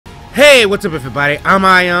Hey, what's up everybody? I'm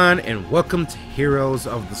Ion and welcome to Heroes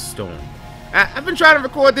of the Storm. I've been trying to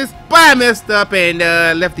record this, but I messed up and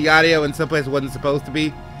left the audio in some place it wasn't supposed to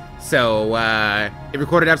be. So, it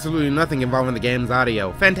recorded absolutely nothing involving the game's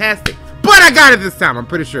audio. Fantastic. But I got it this time, I'm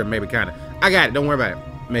pretty sure, maybe kinda. I got it, don't worry about it.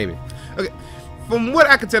 Maybe. Okay, from what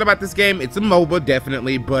I can tell about this game, it's a MOBA,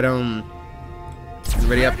 definitely, but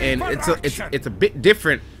ready up, and it's a bit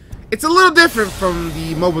different. It's a little different from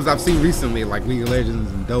the MOBAs I've seen recently, like League of Legends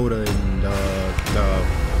and Dota and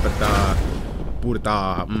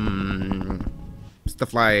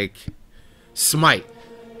stuff like Smite.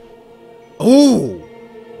 Oh,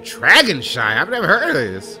 Dragon Shy! I've never heard of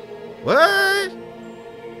this. What?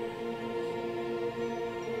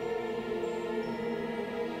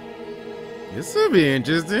 This will be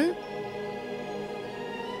interesting.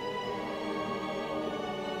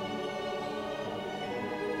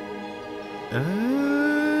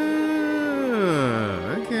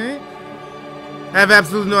 Okay. I have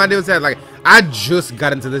absolutely no idea what's that. Like, I just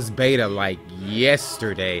got into this beta like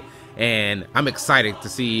yesterday, and I'm excited to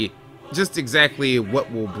see just exactly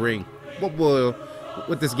what will bring,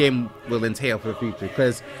 what this game will entail for the future.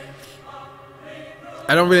 Because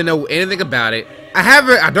I don't really know anything about it.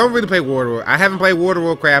 I don't really play I haven't played World of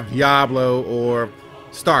Warcraft, Diablo, or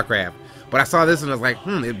Starcraft. But I saw this and I was like,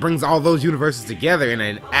 it brings all those universes together in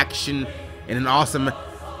an action, in an awesome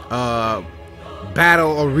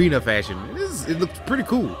battle arena fashion. It looks pretty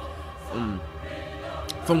cool.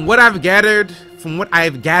 From what I've gathered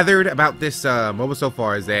about this MOBA so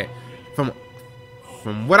far is that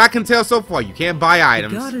from what I can tell so far, you can't buy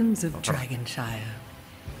items. The gardens of Dragonshire,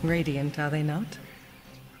 radiant are they not?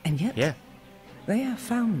 And yet, yeah, they are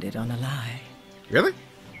founded on a lie. Really?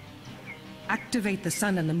 Activate the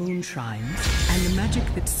sun and the moon shrines, and the magic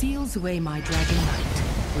that seals away my dragon light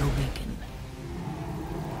will weaken.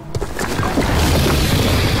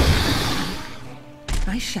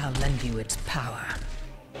 I shall lend you its power.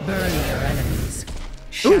 Burn your enemies.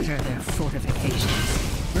 Shatter their fortifications.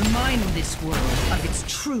 Remind this world of its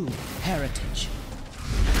true heritage.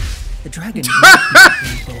 The dragon will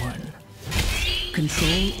be born.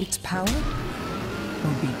 Control its power,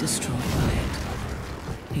 or be destroyed by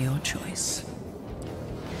it. Your choice.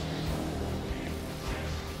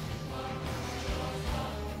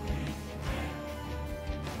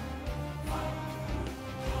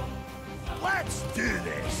 Let's do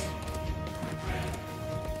this.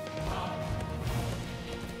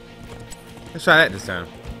 Let's try that this time.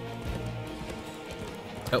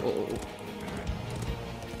 Oh.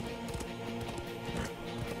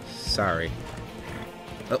 Sorry.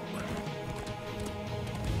 Oh.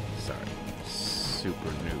 Sorry. Super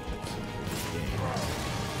noob.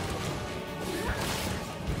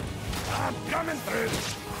 I'm coming through.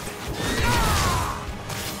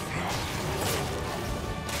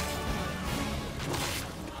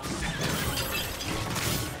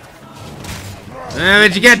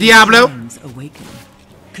 What you got, Diablo? Awaken.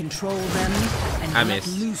 Control them and I let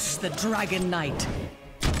missed. loose the Dragon Knight.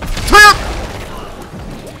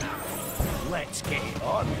 Let's get it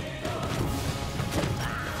on.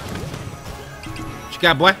 What you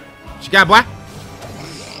got, boy? What you got, boy?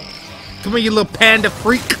 Come here, you little panda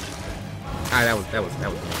freak. Ah, that was.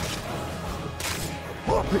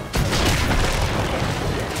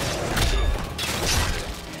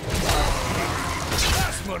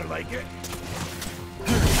 That's more like it.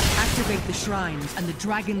 Activate the shrines, and the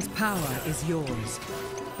dragon's power is yours.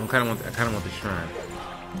 I kind of want the shrine.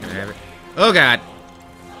 Can I have it? Oh God!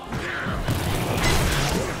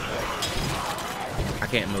 I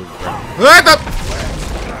can't move. What the?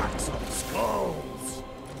 Crack some skulls.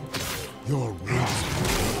 Your wings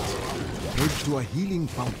head to a healing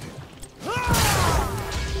fountain.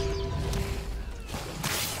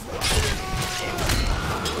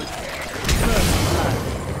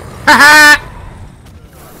 Ha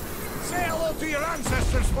Say hello to your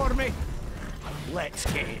ancestors for me. Let's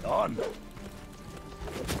get it on.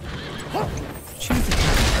 Choose a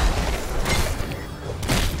target.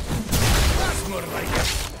 That's more like it.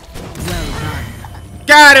 Well done.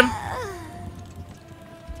 Got him!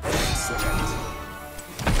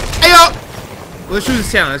 Hey yo! Let's choose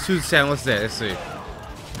this challenge. What's that? Let's see.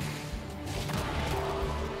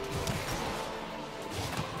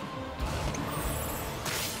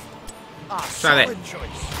 Try that. Solid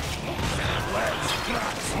choice. Let's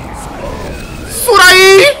crack some skulls.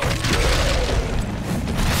 Surai!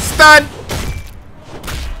 Stun!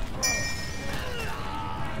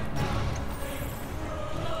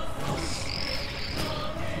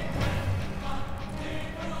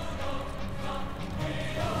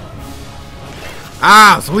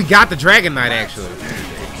 Ah, so we got the Dragon Knight actually.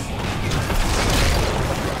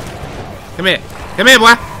 Come here. Come here,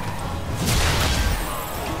 boy.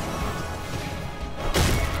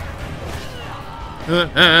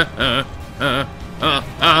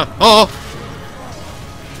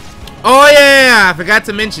 Oh yeah, I forgot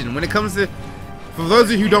to mention, when it comes to, for those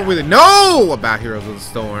of you who don't really know about Heroes of the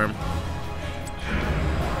Storm,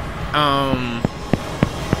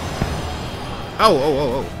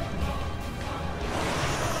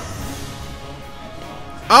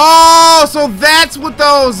 oh, so that's what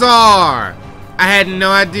those are. I had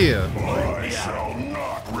no idea. I shall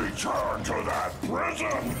not return to that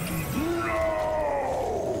prison.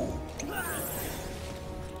 No.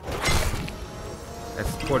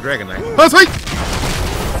 That's poor Dragon Knight. Oh, sweet!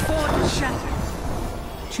 Fort shattered.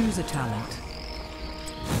 Choose a talent.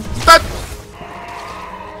 Stop!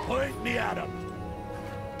 Point me at him.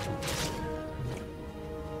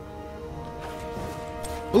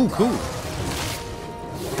 Ooh, cool.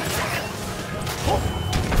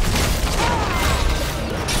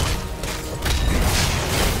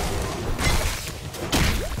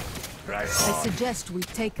 Right. I suggest we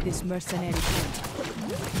take this mercenary camp.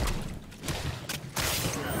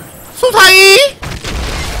 Sutai!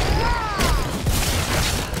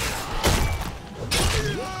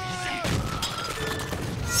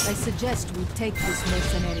 I suggest we take this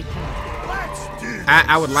mercenary camp. Let's do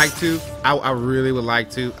I would like to. I really would like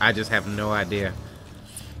to. I just have no idea.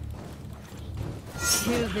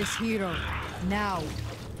 Kill this hero now.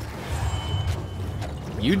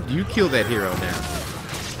 You kill that hero now.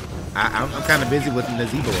 I'm kind of busy with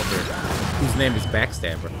Nazebo up here, whose name is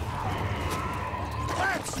Backstabber.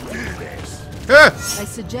 Let's do this. Ah! I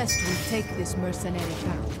suggest we take this mercenary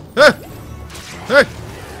camp. Ah! Ah!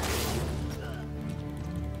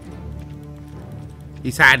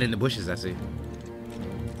 He's hiding in the bushes, I see.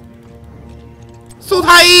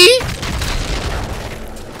 Sutai!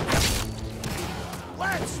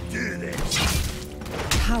 Let's do this.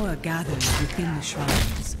 Power gathers within the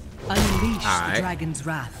shrines. Unleash Alright. the dragon's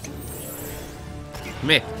wrath.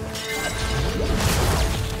 Meh.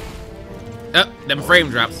 Oh, them frame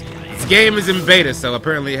drops. This game is in beta, so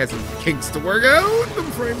apparently it has some kinks to work out. Them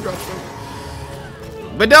frame drops.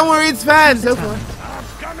 But don't worry, it's fine so far. I'm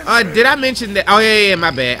coming. Did I mention that? Oh yeah, my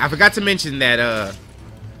bad. I forgot to mention that. Oh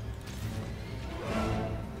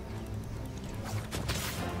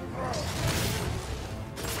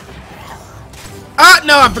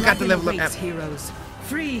no, I forgot to level up. Awaits heroes.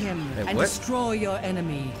 Free him Wait, and what? destroy your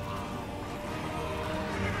enemy.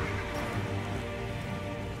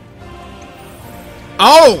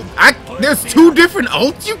 Oh, there's 2 different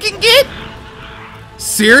ults you can get?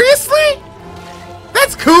 Seriously?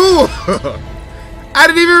 That's cool. I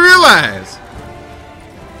didn't even realize.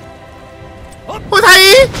 What's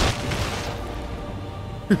that?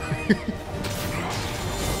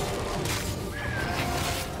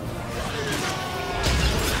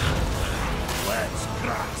 Let's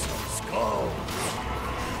crack some skulls.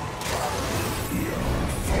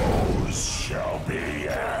 Foes shall be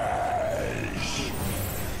ash.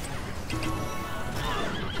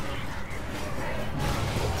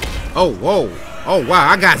 Oh, whoa. Oh, wow.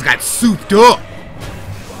 Our guys got souped up.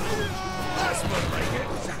 That's more like it.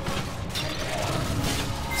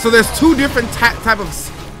 So there's 2 different type of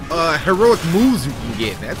heroic moves you can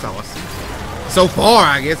get. That's awesome. So far,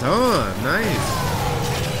 I guess. Oh, nice.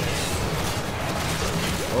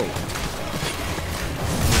 Oh.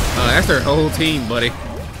 That's their whole team, buddy.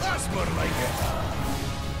 That's more like it.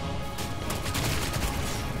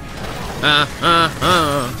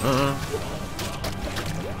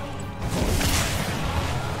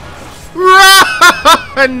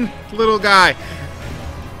 Run, little guy.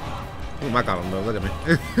 Oh my God, I'm low. Look at me.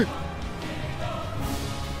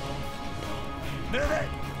 Move it.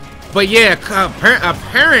 But yeah,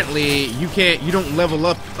 apparently you don't level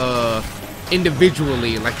up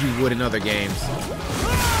individually like you would in other games.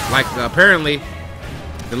 Like apparently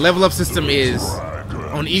the level up system is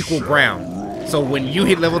on equal ground. So when you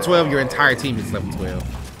hit level 12, your entire team is level 12.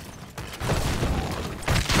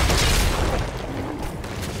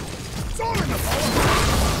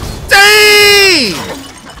 Dang!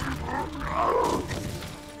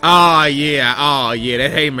 Oh yeah,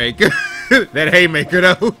 that haymaker. That haymaker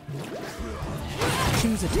though.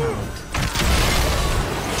 Choose a talent.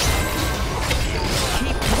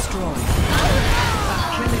 Keep destroying.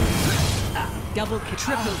 Killing. Double kill.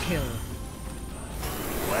 Triple kill.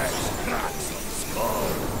 Let's crack some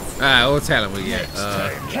skulls. Alright, what talent we get?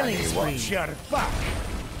 Killing spree. Watch your back.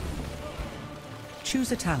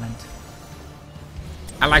 Choose a talent.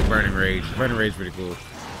 I like Burning Rage. Burning Rage is pretty cool.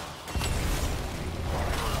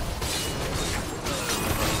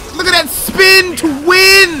 Look at that spin to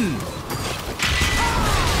win!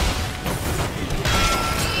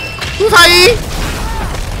 Hi!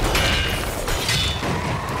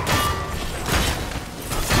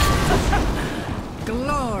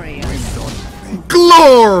 Glorious.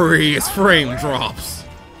 Glorious frame drops.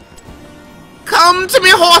 Come to me,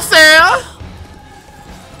 horsehair.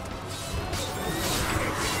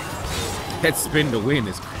 That spin to win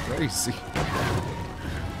is crazy.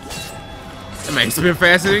 That man spin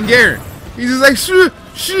faster than Garen. He's just like shoot.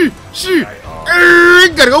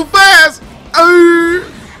 Gotta go fast.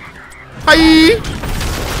 Hi.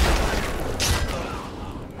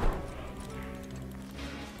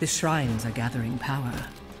 The shrines are gathering power.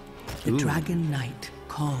 The Dragon Knight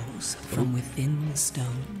calls from within the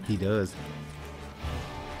stone. He does.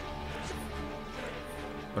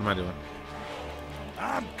 What am I doing?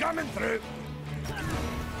 I'm coming through.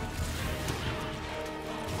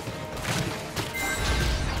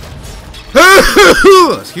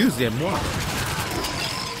 Excuse them, moi.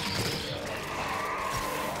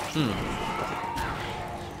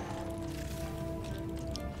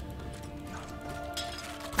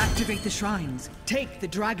 Activate the shrines. Take the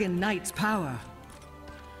Dragon Knight's power.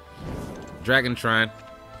 Dragon Shrine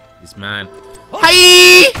is mine.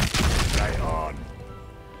 Hi! Right on.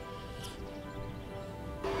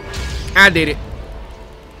 I did it.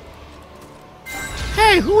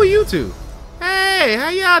 Hey, who are you two? Hey, how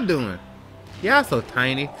y'all doing? Y'all so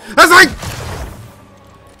tiny. I was like,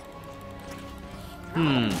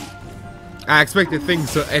 I expected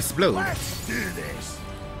things to explode. Let's do this.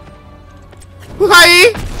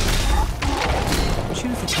 Hi!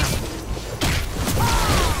 Choose a power.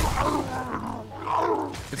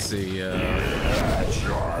 Let's see,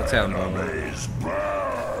 what's happening?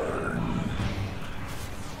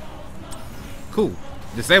 Cool.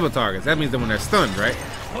 Disable targets. That means that when they're stunned, right?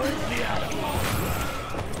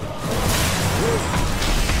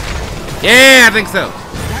 Yeah, I think so.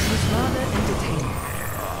 That was rather entertaining.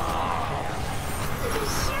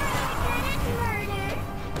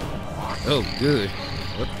 Oh, good.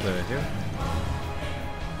 What the hell?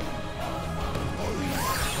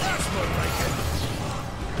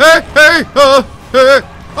 Hey, hey,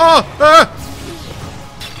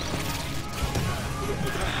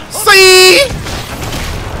 See?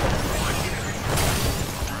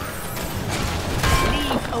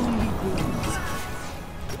 Leave only wounds.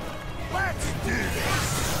 Let's do this.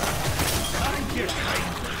 Thank you,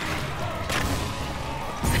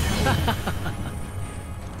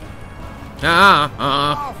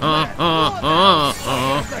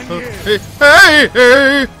 Hey,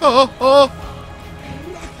 hey,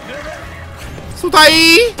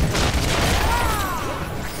 Sutai!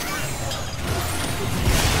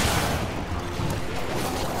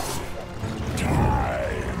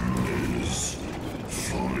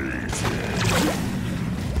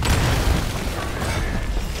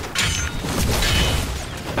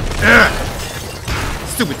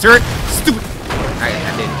 Stupid turret! Stupid! I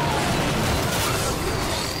did it.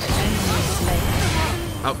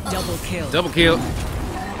 Oh. Double kill. Double kill.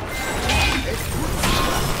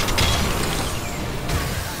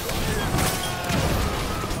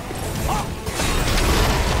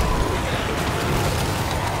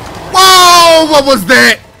 Whoa! What was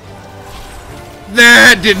that?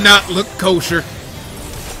 That did not look kosher.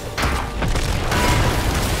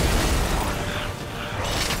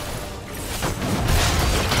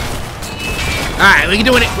 Alright, we're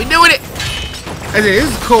doing it. We're doing it. I said, this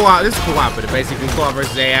is co-op. This is cooperative, basically co-op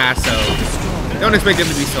versus AI. So don't expect them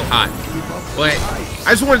to be so hot. But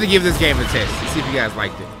I just wanted to give this game a test and see if you guys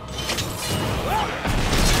liked it.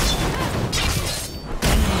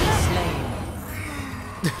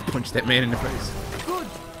 Punch that man in the face. Good.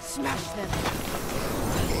 Smash them.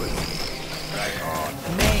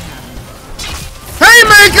 Mayhem.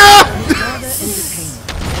 Haymaker! Rather entertaining.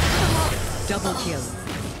 Double kill.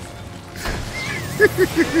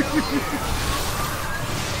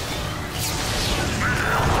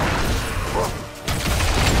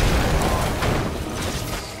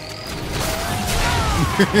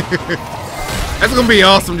 That's gonna be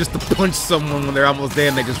awesome just to punch someone when they're almost dead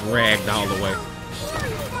and they just ragged all the way.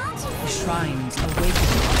 The shrines awaken.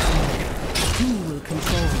 Who will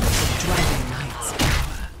control the Dragon Knight's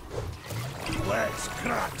power? Let's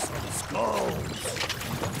crack some skulls.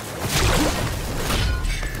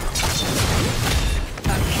 A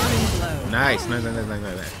killing blow. Nice, nice.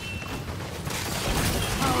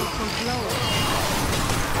 Powerful blow.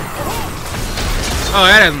 Oh,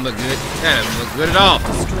 that doesn't look good. That doesn't look good at all.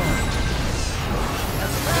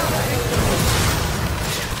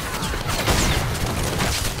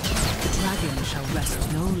 The dragon shall rest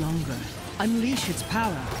no longer. Unleash its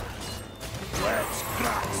power. Let's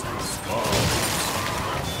crack some skulls.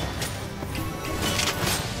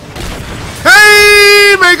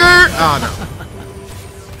 Haymaker! Oh no.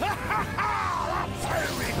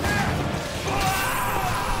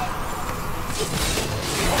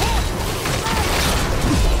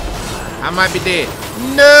 I might be dead.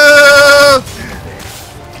 No!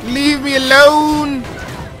 Leave me alone!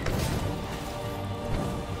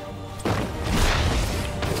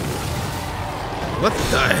 What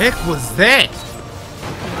the heck was that?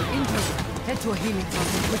 Head to a healing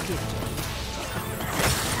fountain quickly.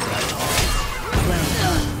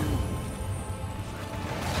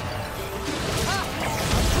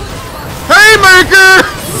 Haymaker!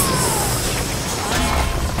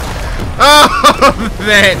 Oh,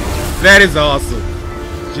 that is awesome.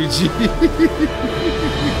 GG.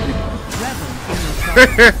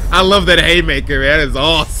 I love that haymaker, man. That is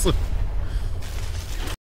awesome.